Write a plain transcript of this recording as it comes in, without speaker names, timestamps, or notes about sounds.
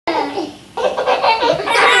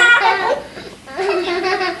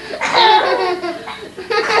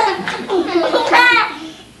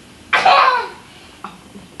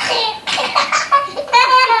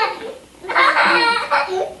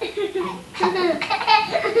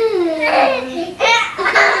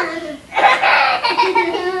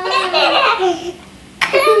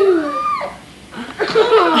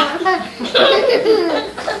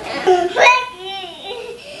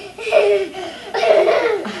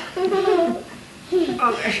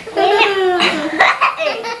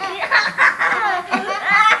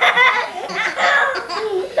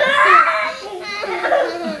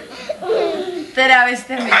Teda vy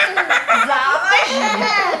jste mi závažní.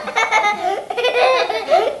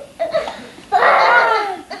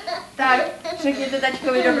 Tak, řekněte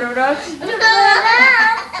taťkovi dobrou noc.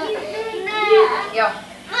 Jo.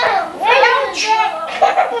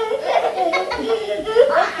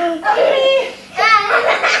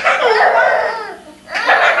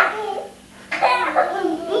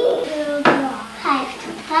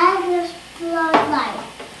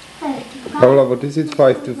 Pavla, what is it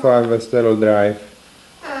 5 to 5 Westero Drive?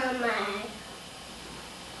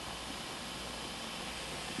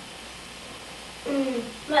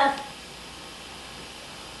 Well,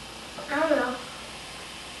 I don't know.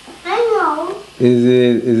 I know.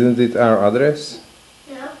 Isn't it our address?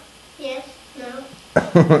 No. Yes.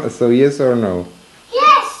 No. So yes or no?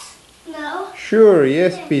 Yes. No. Sure,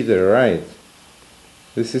 yes, Peter, right.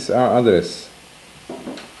 This is our address.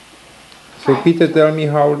 So Peter, tell me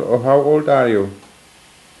how old are you?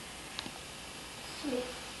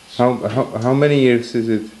 How many years is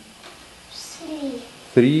it? 3.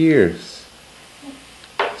 3 years.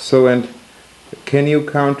 So, and can you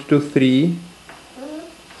count to 3?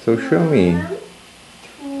 So show me. 1,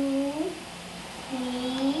 2,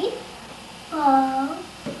 3, 4,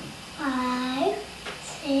 5,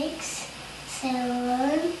 6,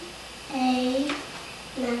 7, 8,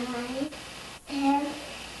 9, 10,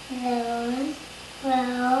 11,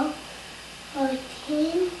 12,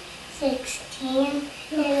 14, 16,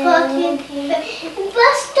 14.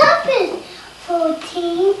 But stop it!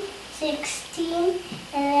 14, 16,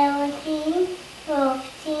 11,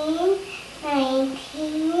 14,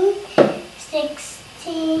 19,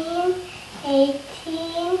 16,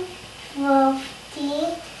 18, 14,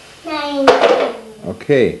 19.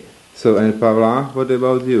 Okay. So, and Pavla, what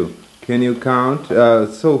about you? Can you count?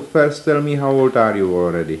 So first tell me, how old are you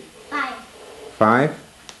already? 5. 5?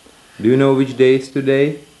 Do you know which day is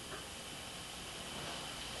today?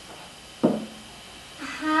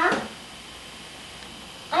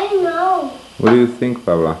 I know. What do you think,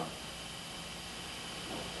 Pavla?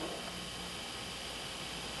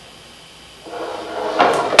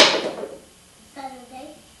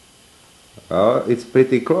 Saturday. Oh, it's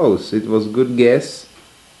pretty close. It was good guess.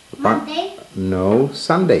 Monday. No,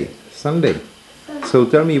 Sunday. So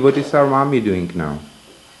tell me, what is our mommy doing now?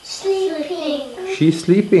 Sleeping. She's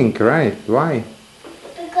sleeping, right? Why?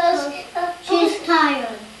 Because she's tired.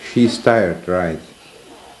 She's tired, right?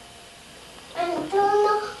 I don't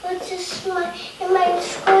know what is my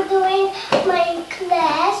school doing. My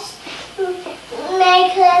class,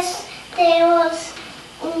 they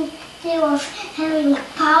was having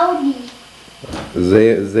party.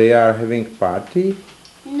 They are having party?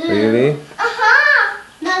 No. Really?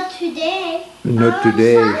 Not today. Not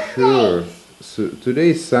today, Sunday. sure. So today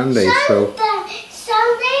is Sunday, so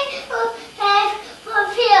Sunday will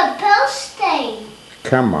be a birthday.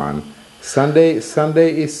 come on. Sunday is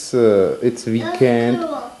it's weekend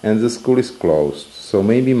School. and the school is closed. So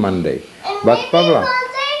maybe Monday. And But maybe Pavla,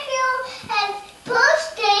 Monday he'll have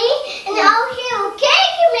birthday, and I'll he'll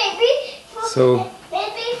cake maybe. So,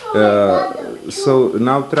 Maybe for my brother. Too. so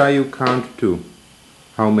now try you count 2.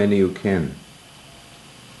 How many you can?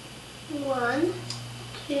 1,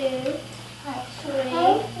 2, 3,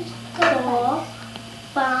 4,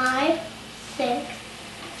 5, 6,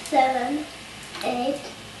 7, 8,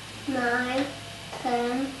 9,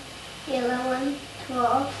 10, 11,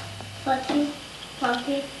 12, 14,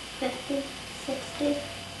 15, 16,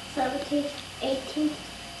 17, 18,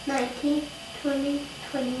 19, 20,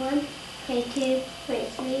 21, 22,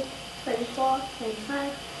 23, 24,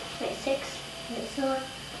 25, 26, 27,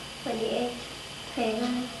 28,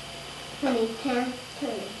 29, 2010,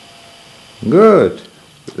 20. Good.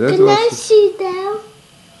 That Can I was. see them?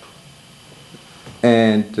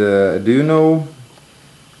 And do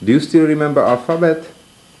you still remember alphabet?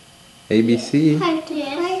 ABC? Five to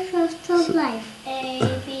five first of life. A,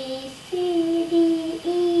 B, C, D,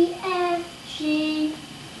 E, F, G,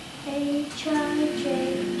 H, I, J,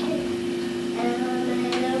 K, L,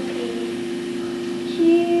 M, N, O, P, Q,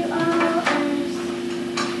 R, S,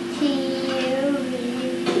 T, U, V,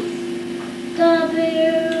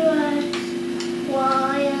 W, X,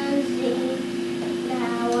 Y, and Z.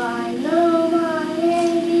 Now I know my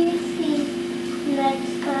ABC.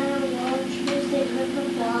 Next time I won't choose a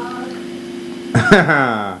different dog.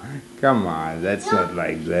 Come on, that's not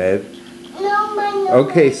like that. No, no.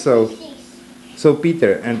 Okay, so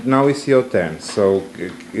Peter, and now it's your turn. So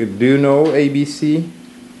do you know ABC?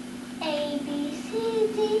 A B C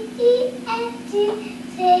D E F G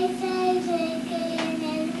H I J K L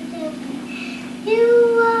M N U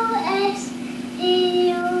O X D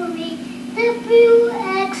U V W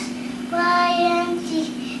X Y and Z.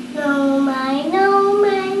 Know my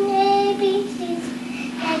ABCs.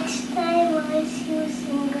 Next time I use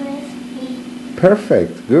English.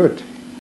 Perfect, good.